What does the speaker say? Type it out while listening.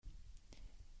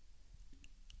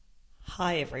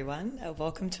Hi everyone,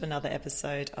 welcome to another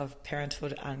episode of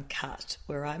Parenthood Uncut,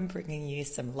 where I'm bringing you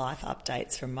some life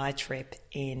updates from my trip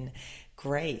in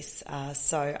Greece.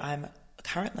 So I'm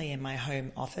currently in my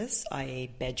home office, i.e.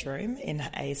 bedroom, in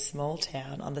a small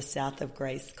town on the south of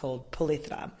Greece called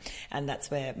Polythra, and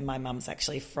that's where my mum's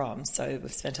actually from. So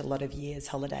we've spent a lot of years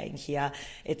holidaying here.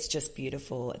 It's just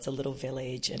beautiful. It's a little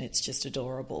village and it's just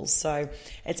adorable. So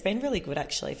it's been really good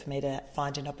actually for me to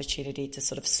find an opportunity to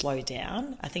sort of slow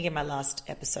down. I think in my last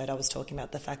episode I was talking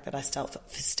about the fact that I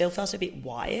still felt a bit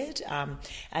wired,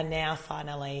 and now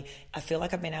finally I feel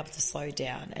like I've been able to slow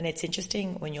down. And it's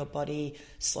interesting when your body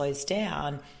slows down,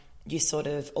 you sort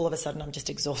of, all of a sudden I'm just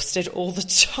exhausted all the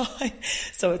time.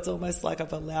 So it's almost like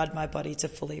I've allowed my body to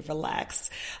fully relax.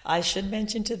 I should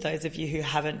mention to those of you who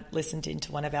haven't listened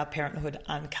into one of our Parenthood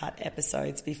Uncut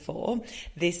episodes before,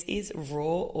 this is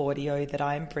raw audio that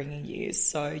I'm bringing you.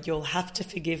 So you'll have to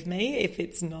forgive me if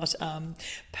it's not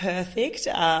perfect.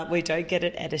 We don't get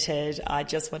it edited. I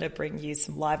just want to bring you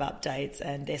some live updates,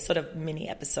 and they're sort of mini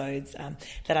episodes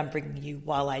that I'm bringing you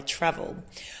while I travel.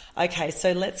 Okay,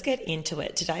 so let's get into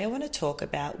it. Today I want to talk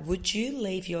about, would you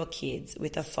leave your kids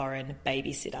with a foreign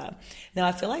babysitter? Now,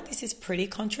 I feel like this is pretty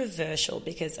controversial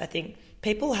because I think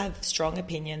people have strong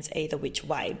opinions either which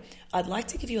way. I'd like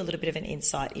to give you a little bit of an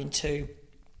insight into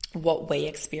what we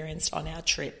experienced on our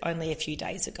trip only a few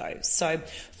days ago. So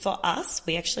for us,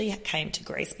 we actually came to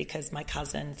Greece because my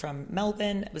cousin from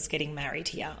Melbourne was getting married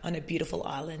here on a beautiful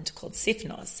island called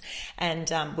Sifnos.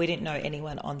 And we didn't know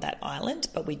anyone on that island,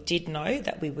 but we did know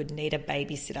that we would need a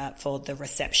babysitter for the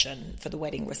reception, for the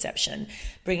wedding reception.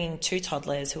 Bringing two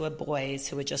toddlers who were boys,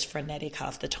 who were just frenetic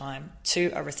half the time, to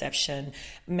a reception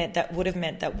would have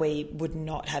meant that we would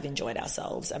not have enjoyed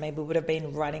ourselves. I mean, we would have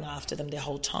been running after them the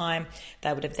whole time.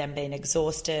 They would have then been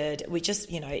exhausted. We just,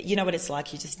 you know what it's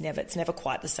like. It's never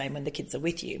quite the same when the kids are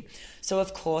with you. So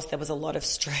of course there was a lot of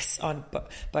stress on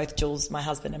both Jules, my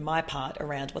husband, and my part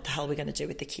around what the hell we're going to do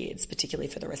with the kids, particularly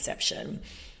for the reception.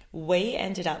 We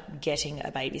ended up getting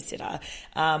a babysitter,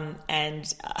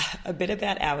 and a bit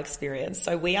about our experience.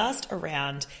 So we asked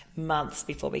around months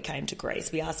before we came to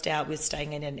Greece. We were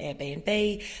staying in an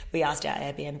Airbnb. We asked our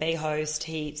Airbnb host.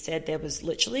 He said there was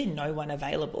literally no one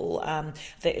available.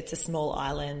 That it's a small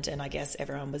island, and I guess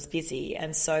everyone was busy.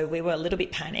 And so we were a little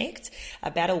bit panicked.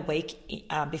 About a week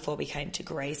before we came to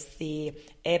Greece, the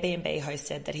Airbnb host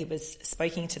said that he was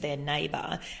speaking to their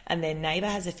neighbour, and their neighbour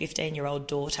has a 15-year-old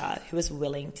daughter who was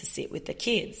willing to sit with the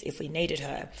kids if we needed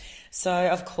her. So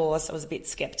of course I was a bit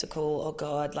skeptical. Oh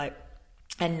God, like,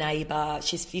 a neighbour,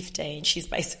 she's 15, she's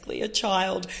basically a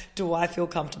child. Do I feel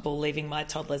comfortable leaving my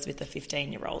toddlers with a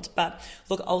 15-year-old? But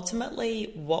look,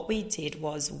 ultimately what we did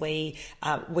was we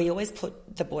always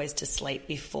put the boys to sleep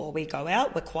before we go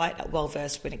out. We're quite well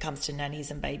versed when it comes to nannies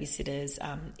and babysitters.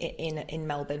 In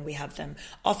Melbourne, we have them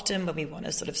often when we want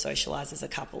to sort of socialise as a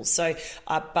couple. So,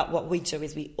 but what we do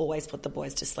is we always put the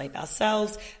boys to sleep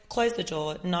ourselves, close the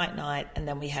door, night, and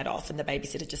then we head off, and the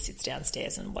babysitter just sits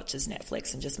downstairs and watches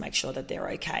Netflix and just makes sure that they're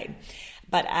okay.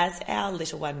 But as our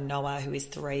little one, Noah, who is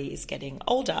 3, is getting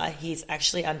older, he's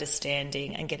actually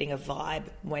understanding and getting a vibe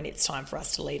when it's time for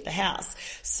us to leave the house.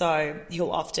 So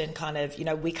he'll often kind of,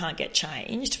 we can't get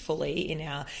changed fully in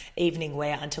our evening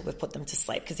wear until we've put them to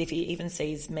sleep. Because if he even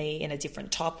sees me in a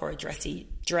different top or a dressy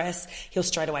dress, he'll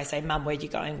straight away say, "Mum, where are you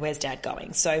going? Where's Dad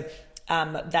going?" So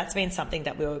that's been something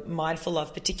that we were mindful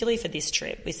of, particularly for this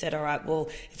trip. We said, all right, well,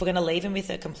 if we're going to leave him with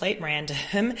a complete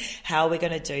random, how are we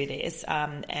going to do this?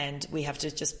 And we have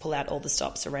to just pull out all the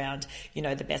stops around,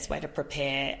 the best way to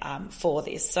prepare for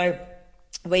this. So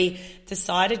we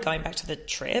decided, going back to the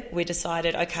trip,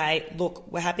 okay, look,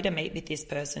 we're happy to meet with this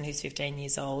person who's 15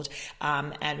 years old,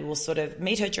 and we'll sort of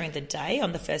meet her during the day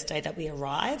on the first day that we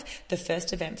arrive. The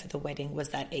first event for the wedding was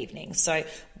that evening. So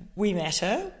we met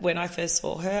her. When I first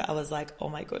saw her, I was like, oh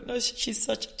my goodness, she's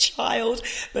such a child.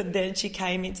 But then she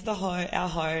came into our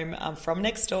home from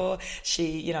next door.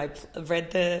 She,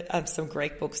 read some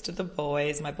Greek books to the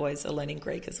boys. My boys are learning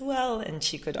Greek as well, and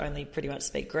she could only pretty much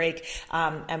speak Greek.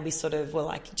 And we sort of were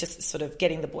like just sort of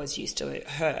getting the boys used to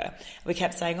her. We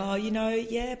kept saying, oh,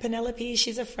 yeah, Penelope,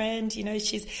 she's a friend,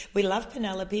 we love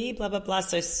Penelope, blah, blah, blah.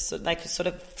 So they could sort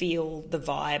of feel the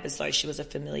vibe as though she was a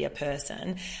familiar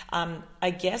person. I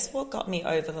guess what got me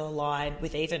over the line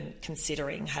with even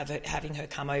considering having her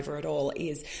come over at all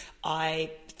is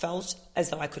I felt as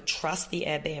though I could trust the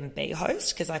Airbnb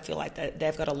host, because I feel like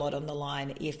they've got a lot on the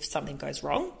line if something goes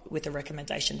wrong with the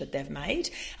recommendation that they've made.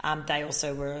 They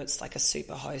also were like a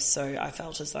super host, so I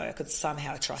felt as though I could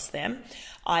somehow trust them.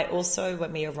 I also,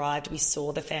 when we arrived, we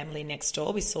saw the family next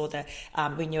door. We saw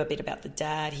we knew a bit about the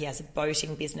dad. He has a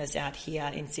boating business out here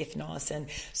in Sifnos. And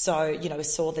so, we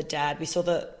saw the dad, we saw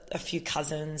a few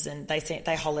cousins, and they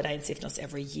holiday in Sifnos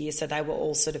every year. So they were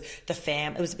all sort of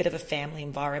it was a bit of a family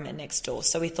environment next door.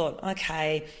 So we thought,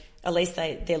 okay, at least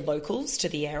they're locals to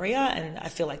the area. And I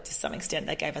feel like to some extent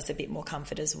they gave us a bit more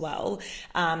comfort as well.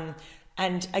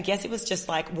 And I guess it was just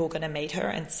like, we're going to meet her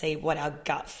and see what our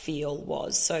gut feel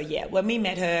was. So yeah, when we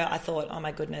met her, I thought, oh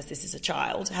my goodness, this is a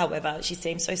child. However, she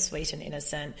seemed so sweet and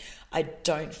innocent. I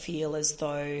don't feel as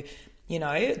though,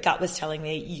 gut was telling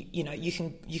me,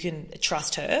 you can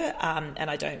trust her. And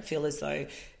I don't feel as though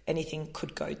anything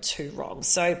could go too wrong.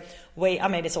 So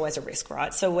it's always a risk,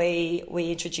 right? So we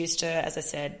introduced her. As I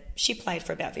said, she played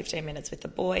for about 15 minutes with the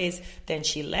boys. Then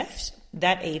she left.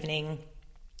 That evening,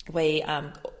 we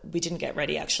didn't get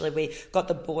ready, actually. We got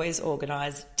the boys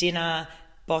organised, dinner,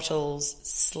 bottles,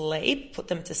 sleep, put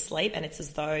them to sleep, and it's as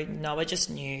though Noah just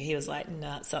knew. He was like,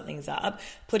 nah, something's up.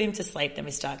 Put him to sleep, then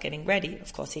we start getting ready.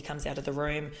 Of course, he comes out of the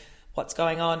room. What's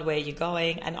going on? Where are you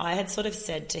going? And I had sort of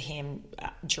said to him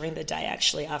during the day,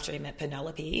 actually, after he met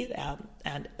Penelope, our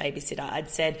babysitter, I'd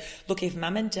said, look, if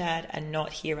mum and dad are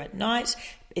not here at night,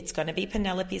 it's going to be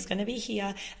Penelope's going to be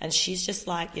here. And she's just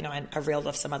like, and I reeled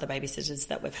off some other babysitters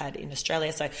that we've had in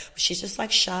Australia. So she's just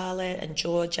like Charlotte and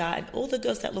Georgia and all the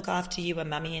girls that look after you, and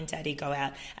mummy and daddy go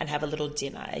out and have a little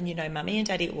dinner. And, mummy and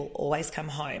daddy will always come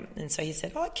home. And so he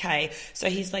said, okay. So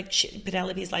he's like,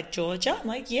 Penelope's like, Georgia? I'm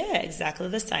like, yeah, exactly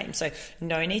the same. So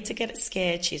no need to get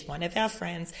scared. She's one of our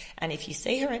friends. And if you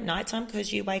see her at nighttime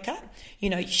because you wake up,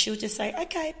 she'll just say,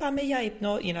 okay, pamiya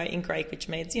no, in Greek, which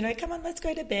means, come on, let's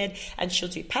go to bed. And she'll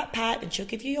do pat, and she'll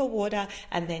give you your water,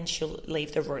 and then she'll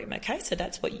leave the room. Okay. So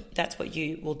that's what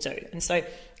you will do. And so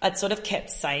I'd sort of kept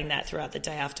saying that throughout the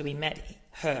day after we met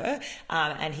her,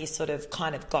 and he sort of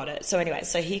kind of got it. So anyway,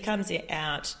 so he comes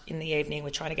out in the evening.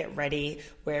 We're trying to get ready.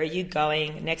 Where are you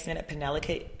going? Next minute,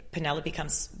 Penelope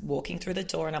comes walking through the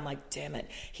door, and I'm like, damn it,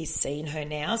 he's seen her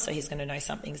now, so he's going to know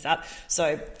something's up.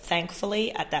 So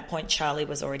thankfully, at that point, Charlie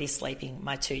was already sleeping,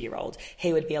 my 2-year-old.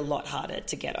 He would be a lot harder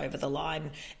to get over the line.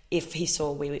 If he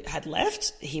saw we had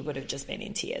left, he would have just been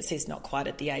in tears. He's not quite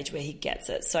at the age where he gets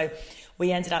it. So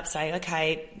we ended up saying,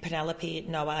 okay, Penelope,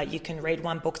 Noah, you can read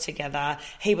one book together.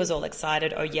 He was all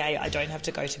excited. Oh, yay, I don't have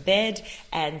to go to bed.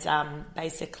 And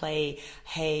basically,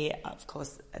 of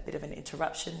course, a bit of an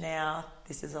interruption now.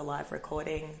 This is a live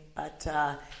recording. But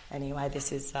anyway,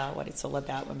 this is what it's all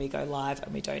about when we go live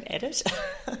and we don't edit.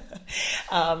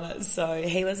 So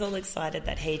he was all excited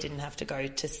that he didn't have to go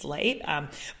to sleep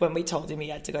when we told him he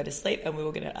had to go to sleep, and we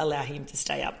were going to allow him to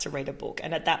stay up to read a book.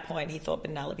 And at that point, he thought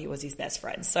Penelope was his best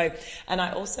friend. So, and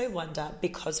I also wonder,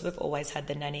 because we've always had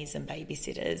the nannies and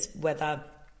babysitters, whether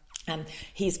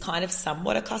he's kind of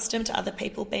somewhat accustomed to other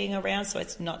people being around, so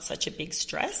it's not such a big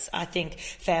stress. I think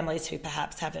families who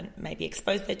perhaps haven't maybe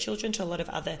exposed their children to a lot of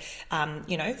other,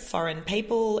 foreign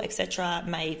people, etc.,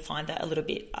 may find that a little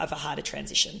bit of a harder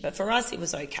transition. But for us, it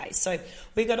was okay. So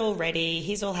we got all ready.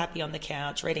 He's all happy on the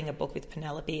couch, reading a book with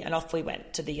Penelope, and off we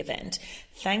went to the event.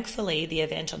 Thankfully, the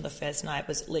event on the first night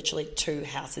was literally 2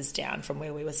 houses down from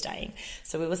where we were staying.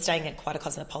 So we were staying at quite a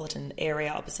cosmopolitan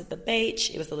area opposite the beach.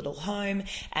 It was a little home,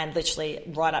 and literally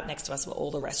right up next to us were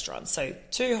all the restaurants. So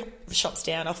 2 shops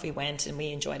down, off we went, and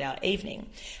we enjoyed our evening.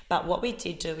 But what we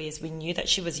did do is we knew that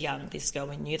she was young, this girl.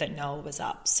 We knew that Noah was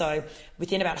up. So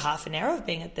within about half an hour of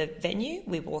being at the venue,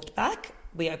 we walked back.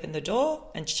 We opened the door,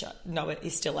 and Noah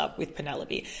is still up with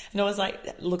Penelope. Noah's like,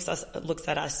 looks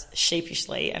at us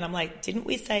sheepishly, and I'm like, didn't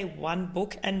we say 1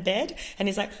 book and bed? And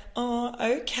he's like,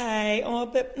 oh, okay.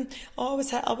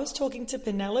 I was talking to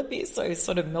Penelope, so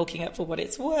sort of milking it for what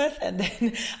it's worth. And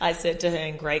then I said to her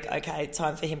in Greek, okay,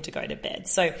 time for him to go to bed.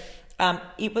 So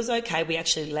it was okay. We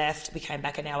actually left. We came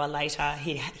back an hour later.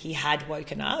 He had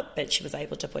woken up, but she was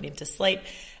able to put him to sleep.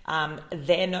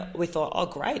 Then we thought, oh,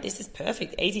 great, this is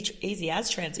perfect. Easy as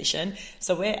transition.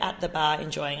 So we're at the bar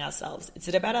enjoying ourselves. It's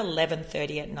at about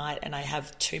 11:30 at night, and I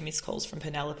have 2 missed calls from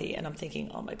Penelope, and I'm thinking,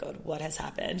 oh my God, what has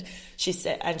happened? She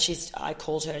said, I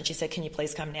called her and she said, can you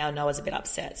please come now? Noah's a bit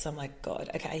upset. So I'm like, God,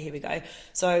 okay, here we go.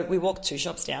 So we walked 2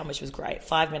 shops down, which was great.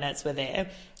 5 minutes, we're there.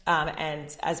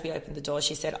 And as we opened the door,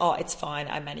 she said, oh, it's fine.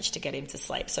 I managed to get him to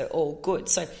sleep. So all good.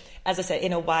 So as I said,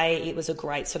 in a way, it was a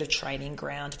great sort of training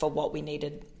ground for what we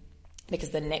needed because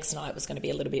the next night was going to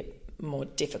be a little bit more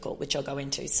difficult, which I'll go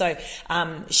into. So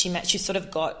she sort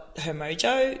of got her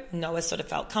mojo. Noah sort of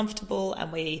felt comfortable,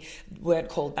 and we weren't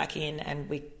called back in, and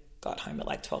we got home at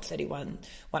like 12:31,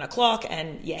 1 o'clock,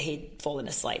 and yeah, he'd fallen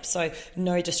asleep. So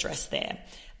no distress there.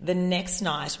 The next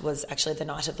night was actually the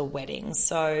night of the wedding.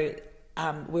 So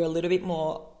we were a little bit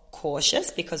more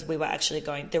cautious because we were actually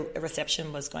the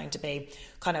reception was going to be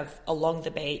kind of along the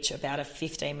beach, about a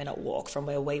 15-minute walk from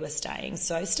where we were staying.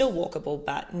 So still walkable,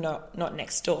 but not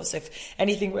next door. So if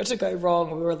anything were to go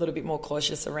wrong, we were a little bit more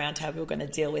cautious around how we were going to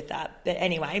deal with that. But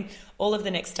anyway, all of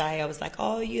the next day I was like,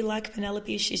 oh, you like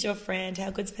Penelope? She's your friend. How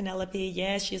good's Penelope?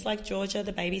 Yeah, she's like Georgia,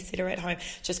 the babysitter at home.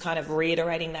 Just kind of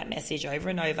reiterating that message over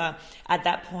and over. At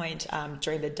that point,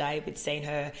 during the day, we'd seen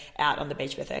her out on the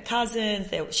beach with her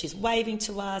cousins. She's waving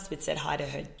to us. We'd said hi to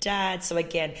her dad. So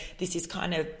again, this is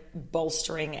kind of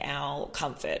bolstering our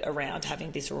comfort around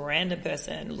having this random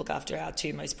person look after our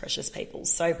two most precious people.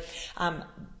 So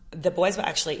the boys were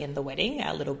actually in the wedding,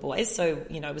 our little boys. So,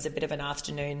 it was a bit of an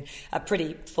afternoon, a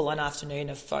pretty full-on afternoon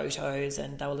of photos,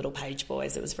 and they were little page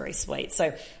boys. It was very sweet.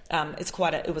 So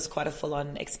it was quite a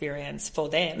full-on experience for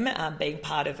them, being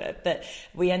part of it. But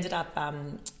we ended up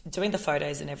doing the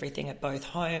photos and everything at both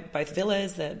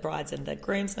villas, the brides and the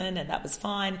groomsmen, and that was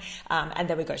fine. And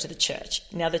then we go to the church.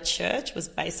 Now, the church was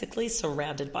basically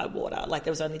surrounded by water. Like,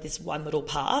 there was only this one little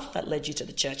path that led you to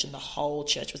the church, and the whole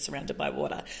church was surrounded by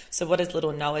water. So what does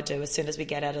little Noah do? As soon as we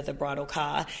get out of the bridal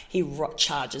car, he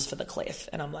charges for the cliff.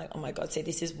 And I'm like, oh my God, see,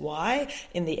 this is why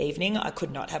in the evening I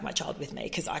could not have my child with me,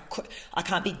 because I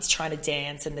can't be trying to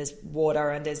dance and there's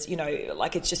water and there's,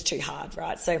 it's just too hard,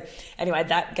 right? So anyway,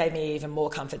 that gave me even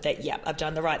more comfort that, yeah, I've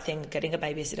done the right thing getting a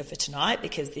babysitter for tonight,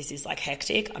 because this is like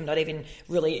hectic. I'm not even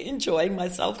really enjoying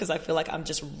myself because I feel like I'm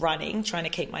just running, trying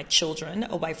to keep my children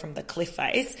away from the cliff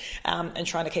face, and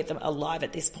trying to keep them alive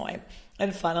at this point.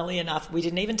 And funnily enough, we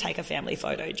didn't even take a family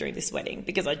photo during this wedding,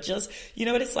 because I just,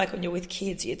 what it's like when you're with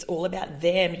kids, it's all about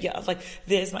them. Yeah, like,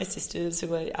 there's my sisters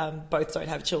who are, both don't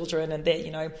have children, and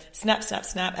they're, snap, snap,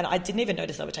 snap. And I didn't even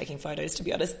notice they were taking photos, to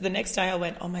be honest. The next day I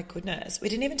went, oh my goodness, we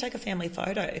didn't even take a family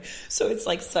photo. So it's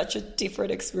like such a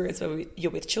different experience when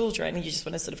you're with children, and you just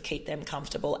want to sort of keep them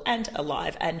comfortable and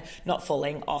alive and not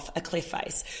falling off a cliff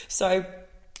face. So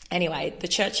anyway, the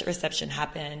church reception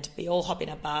happened. We all hop in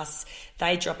a bus.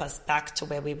 They drop us back to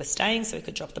where we were staying so we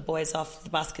could drop the boys off.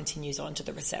 The bus continues on to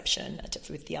the reception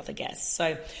with the other guests. So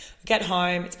we get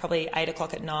home. It's probably 8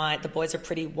 o'clock at night. The boys are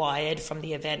pretty wired from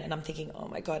the event, and I'm thinking, oh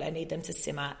my God, I need them to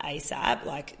simmer ASAP.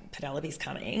 Like, Penelope's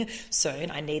coming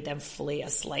soon. I need them fully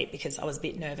asleep, because I was a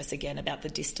bit nervous again about the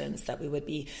distance that we would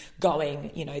be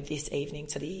going,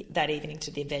 that evening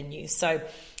to the venue. So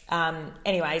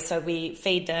anyway, so we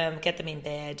feed them, get them in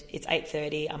bed. It's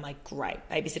 8:30. I'm like, great.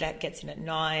 Babysitter gets in at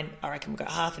 9. I reckon we've got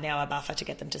half an hour buffer to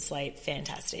get them to sleep.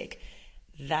 Fantastic.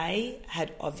 They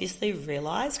had obviously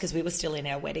realised, because we were still in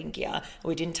our wedding gear,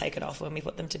 we didn't take it off when we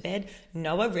put them to bed.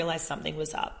 Noah realised something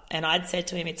was up, and I'd said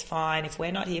to him, it's fine, if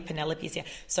we're not here, Penelope's here.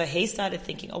 So he started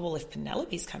thinking, oh, well, if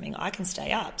Penelope's coming, I can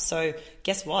stay up. So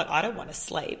guess what? I don't want to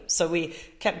sleep. So we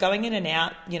kept going in and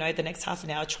out, the next half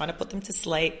an hour, trying to put them to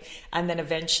sleep, and then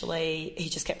eventually he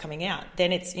just kept coming out.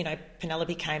 Then it's,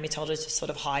 Penelope came, he told her to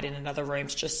sort of hide in another room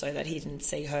just so that he didn't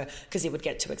see her, because he would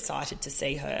get too excited to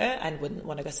see her and wouldn't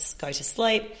want to go to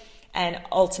sleep. And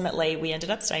ultimately, we ended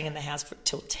up staying in the house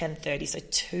till 10:30, so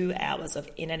 2 hours of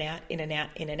in and out, in and out,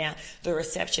 in and out. The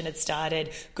reception had started.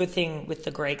 Good thing with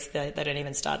the Greeks, they don't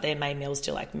even start their main meals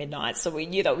till like midnight, so we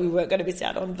knew that we weren't going to miss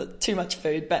out on too much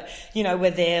food. But,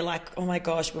 we're there like, oh my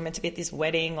gosh, we're meant to be at this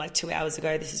wedding like 2 hours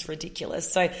ago. This is ridiculous.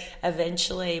 So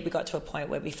eventually we got to a point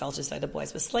where we felt as though the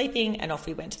boys were sleeping, and off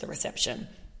we went to the reception.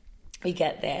 We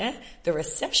get there, the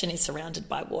reception is surrounded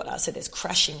by water, so there's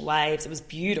crashing waves. It was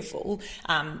beautiful,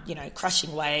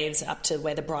 crashing waves up to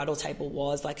where the bridal table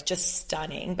was, like just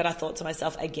stunning. But I thought to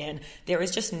myself, again, there is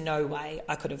just no way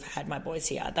I could have had my boys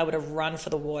here. They would have run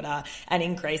for the water. And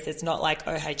in Greece, it's not like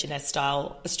OH&S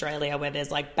style Australia where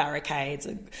there's like barricades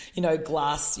and,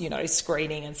 glass,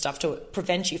 screening and stuff to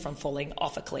prevent you from falling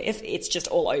off a cliff. It's just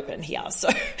all open here. So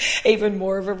even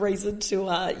more of a reason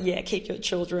to, keep your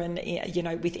children,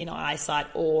 within eyesight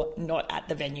or not at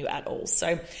the venue at all.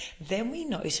 So then we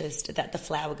noticed that the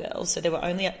flower girls, so there were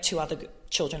only 2 other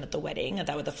children at the wedding, and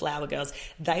they were the flower girls.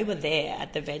 They were there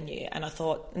at the venue, and I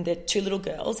thought, and they're 2 little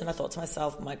girls, and I thought to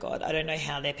myself, oh my God, I don't know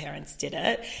how their parents did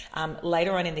it.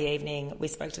 Later on in the evening, we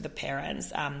spoke to the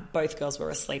parents. Both girls were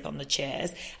asleep on the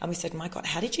chairs, and we said, my God,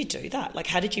 how did you do that? Like,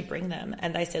 how did you bring them?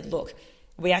 And they said, look,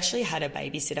 we actually had a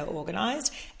babysitter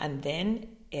organised, and then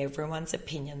everyone's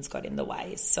opinions got in the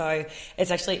way. So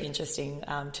it's actually interesting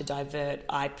to divert.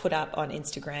 I put up on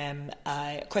Instagram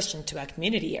a question to our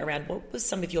community around what was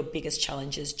some of your biggest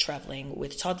challenges traveling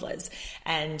with toddlers.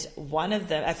 And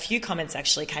a few comments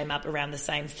actually came up around the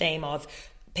same theme of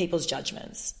people's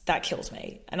judgments. That kills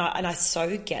me. And I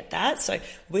so get that. So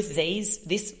with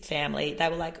this family, they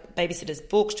were like, babysitter's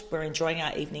booked. We're enjoying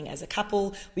our evening as a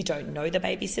couple. We don't know the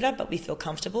babysitter, but we feel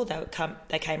comfortable.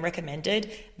 They came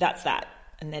recommended. That's that.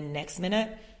 And then next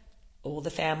minute, all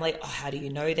the family, oh, how do you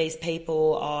know these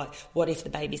people? Oh, what if the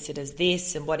babysitter's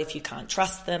this? And what if you can't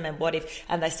trust them? And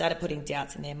and they started putting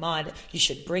doubts in their mind. You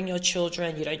should bring your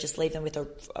children. You don't just leave them with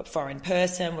a foreign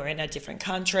person. We're in a different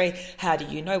country. How do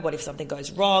you know? What if something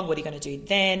goes wrong? What are you going to do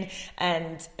then?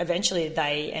 And eventually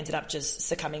they ended up just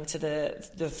succumbing to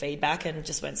the feedback and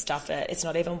just went, stuff it. It's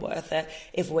not even worth it.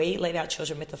 If we leave our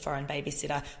children with the foreign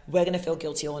babysitter, we're going to feel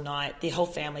guilty all night. The whole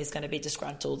family is going to be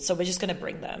disgruntled. So we're just going to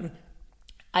bring them.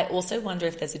 I also wonder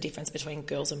if there's a difference between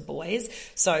girls and boys.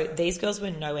 So these girls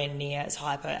were nowhere near as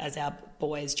hyper as our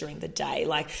boys during the day.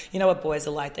 Like, you know what boys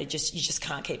are like, you just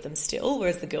can't keep them still,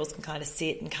 whereas the girls can kind of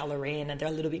sit and colour in and they're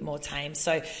a little bit more tame.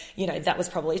 So, that was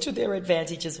probably to their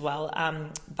advantage as well.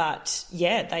 But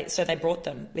yeah, they brought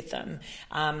them with them.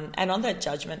 And on that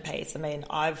judgment piece, I mean,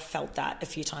 I've felt that a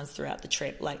few times throughout the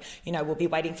trip. Like, we'll be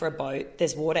waiting for a boat.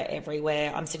 There's water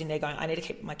everywhere. I'm sitting there going, I need to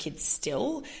keep my kids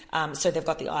still. So they've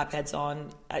got the iPads on,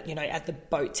 at the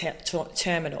boat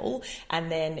terminal,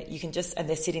 and then and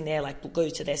they're sitting there like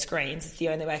glued to their screens. It's the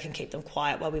only way I can keep them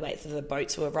quiet while we wait for the boat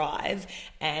to arrive.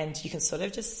 And you can sort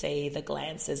of just see the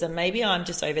glances, and maybe I'm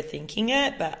just overthinking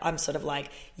it, but I'm sort of like,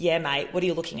 yeah, mate, what are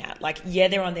you looking at? Like, yeah,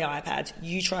 they're on the iPads.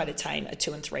 You try to tame a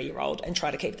 2 and 3 year old and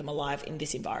try to keep them alive in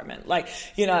this environment. Like,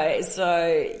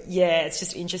 so yeah, it's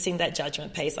just interesting, that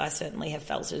judgment piece. I certainly have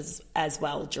felt as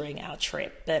well during our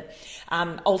trip. But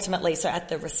ultimately, so at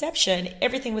the reception,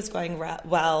 everything was going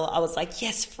well. I was like,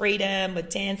 yes, freedom, we're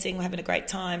dancing, we're having a great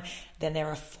time. Then there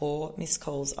are 4 missed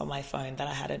calls on my phone that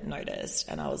I hadn't noticed.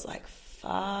 And I was like,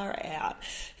 far out.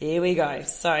 Here we go.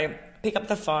 So pick up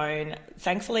the phone,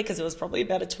 thankfully, because it was probably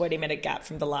about a 20-minute gap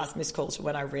from the last missed call to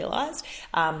when I realised.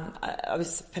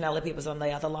 Penelope was on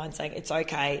the other line saying, it's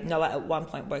okay. Noah at one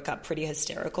point woke up pretty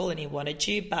hysterical and he wanted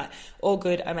you, but all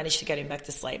good. I managed to get him back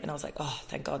to sleep. And I was like, oh,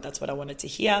 thank God, that's what I wanted to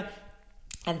hear.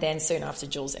 And then soon after,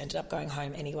 Jules ended up going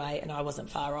home anyway, and I wasn't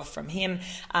far off from him.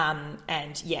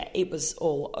 And yeah, it was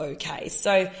all okay.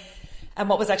 So, and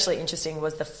what was actually interesting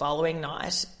was the following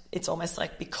night, it's almost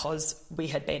like because we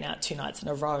had been out 2 nights in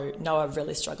a row, Noah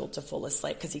really struggled to fall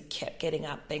asleep because he kept getting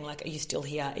up being like, are you still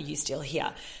here? Are you still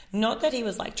here? Not that he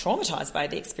was like traumatized by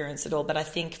the experience at all, but I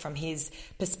think from his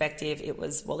perspective, it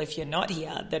was, well, if you're not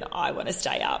here, then I want to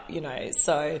stay up,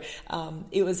 So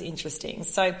it was interesting.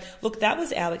 So look, that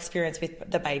was our experience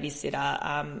with the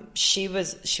babysitter. She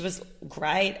was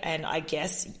great. And I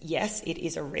guess, yes, it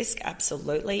is a risk,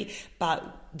 absolutely.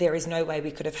 But there is no way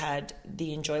we could have had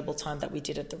the enjoyable time that we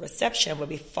did at the reception, where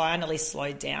we finally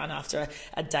slowed down after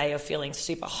a day of feeling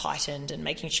super heightened and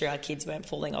making sure our kids weren't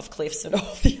falling off cliffs and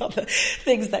all the other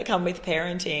things that come with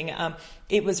parenting.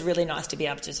 It was really nice to be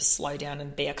able to just slow down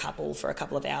and be a couple for a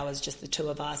couple of hours, just the 2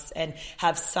 of us, and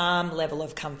have some level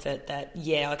of comfort that,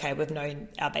 yeah, okay, we've known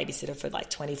our babysitter for like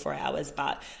 24 hours,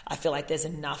 but I feel like there's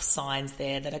enough signs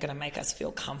there that are going to make us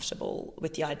feel comfortable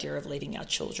with the idea of leaving our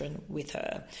children with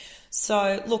her.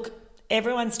 So look,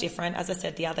 everyone's different. As I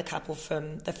said, the other couple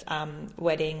from the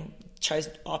wedding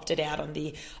opted out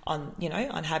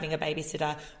on having a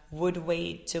babysitter. Would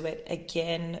we do it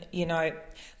again?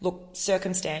 Look,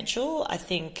 circumstantial. I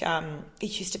think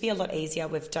it used to be a lot easier.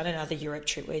 We've done another Europe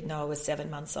trip where Noah was 7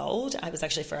 months old. It was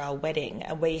actually for our wedding,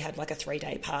 and we had like a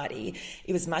 3-day party.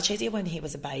 It was much easier when he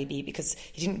was a baby because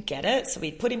he didn't get it. So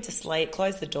we'd put him to sleep,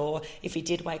 close the door. If he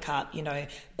did wake up,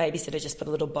 babysitter just put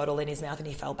a little bottle in his mouth and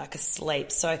he fell back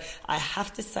asleep. So I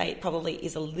have to say it probably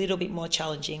is a little bit more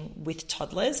challenging with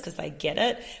toddlers because they get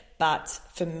it. But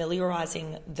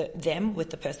familiarising them with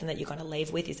the person that you're going to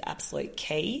leave with is absolute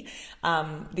key.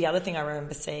 The other thing I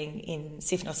remember seeing in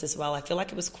Sifnos as well, I feel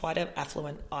like it was quite an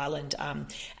affluent island,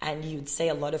 and you'd see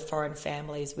a lot of foreign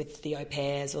families with the au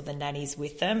pairs or the nannies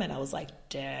with them, and I was like,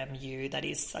 damn you, that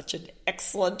is such an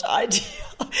excellent idea,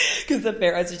 because the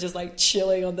parents are just like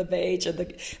chilling on the beach and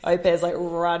the au pair's like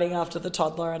running after the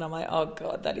toddler, and I'm like, oh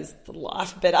God, that is the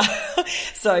life better.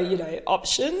 So,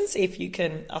 options if you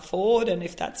can afford, and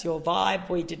if that's your vibe.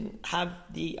 We didn't have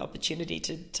the opportunity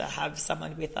to have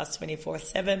someone with us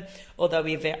 24/7, although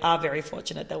we are very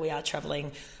fortunate that we are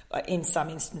travelling in some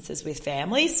instances with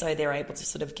families, so they're able to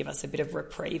sort of give us a bit of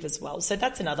reprieve as well. So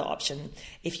that's another option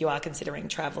if you are considering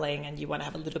travelling and you want to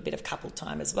have a little bit of couple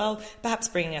time as well, perhaps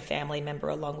bringing a family member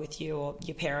along with you, or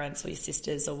your parents or your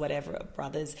sisters or whatever, or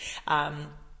brothers,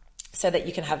 so that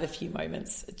you can have a few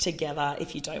moments together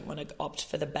if you don't want to opt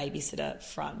for the babysitter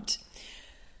front.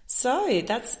 So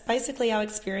that's basically our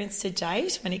experience to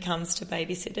date when it comes to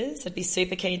babysitters. I'd be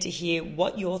super keen to hear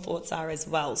what your thoughts are as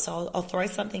well. So I'll throw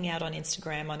something out on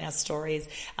Instagram on our stories,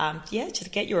 to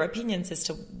get your opinions as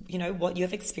to, what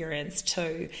you've experienced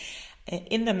too.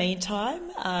 In the meantime,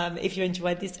 if you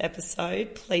enjoyed this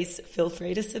episode, please feel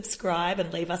free to subscribe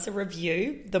and leave us a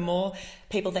review. The more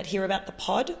people that hear about the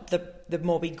pod, the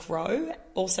more we grow.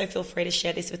 Also, feel free to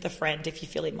share this with a friend if you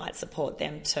feel it might support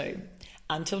them too.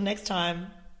 Until next time.